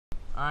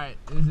Alright,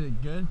 is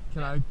it good?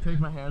 Can I take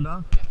my hand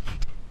off?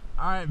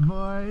 Alright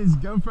boys,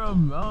 GoPro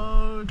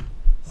mode.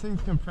 This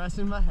thing's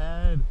compressing my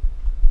head.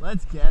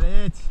 Let's get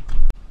it.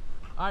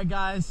 Alright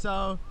guys,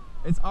 so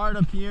it's art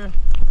up here.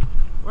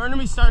 We're gonna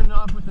be starting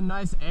off with a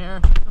nice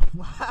air.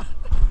 Flat.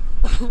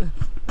 I'm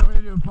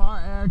gonna do a bar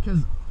air because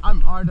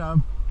I'm art up.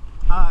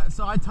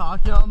 So I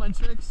talk in all my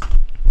tricks.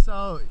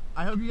 So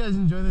I hope you guys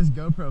enjoy this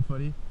GoPro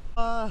footy.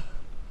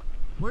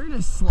 We're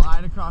gonna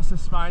slide across the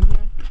spine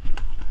here.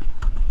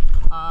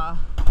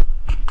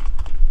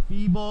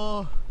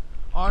 Feeble,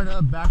 art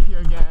up, back here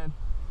again.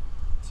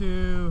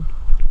 To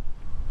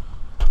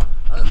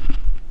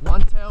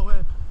one tail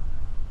whip,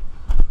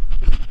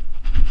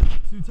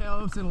 two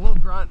tail whips and a little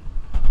grunt,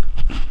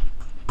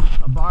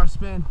 a bar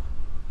spin.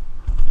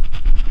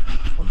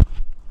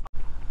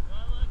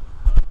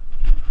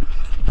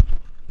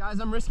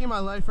 Guys, I'm risking my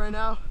life right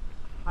now.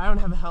 I don't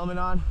have a helmet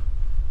on.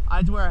 I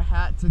had to wear a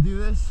hat to do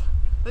this.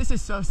 This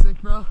is so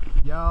sick, bro.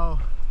 Yo.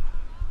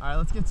 Alright,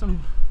 let's get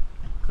some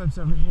clips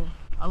over here.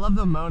 I love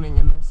the moaning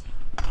in this.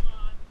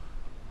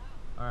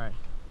 Alright.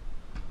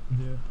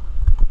 Do.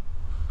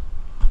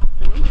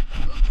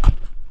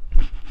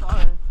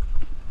 Sorry.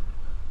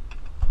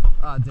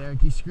 Oh,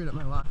 Derek, you screwed up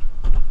my line.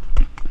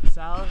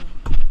 Salad.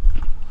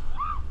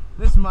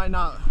 This might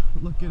not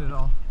look good at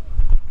all.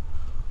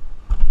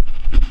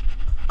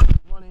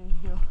 180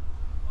 heel.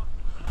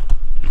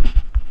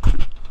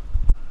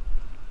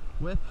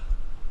 Whip.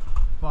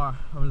 Bar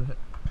over the hip.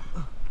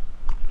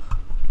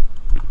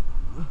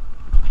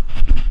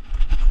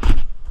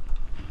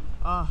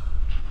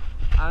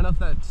 I don't know if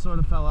that sort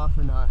of fell off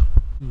or not.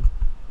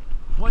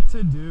 What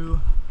to do?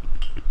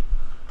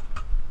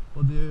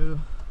 We'll do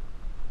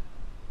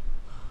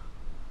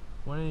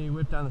 180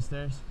 whip down the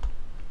stairs.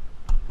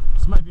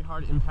 This might be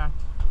hard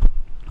impact.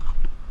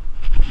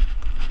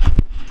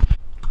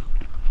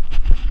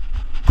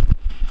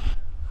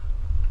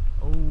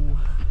 Oh,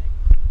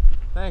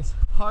 thanks.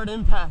 Hard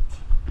impact.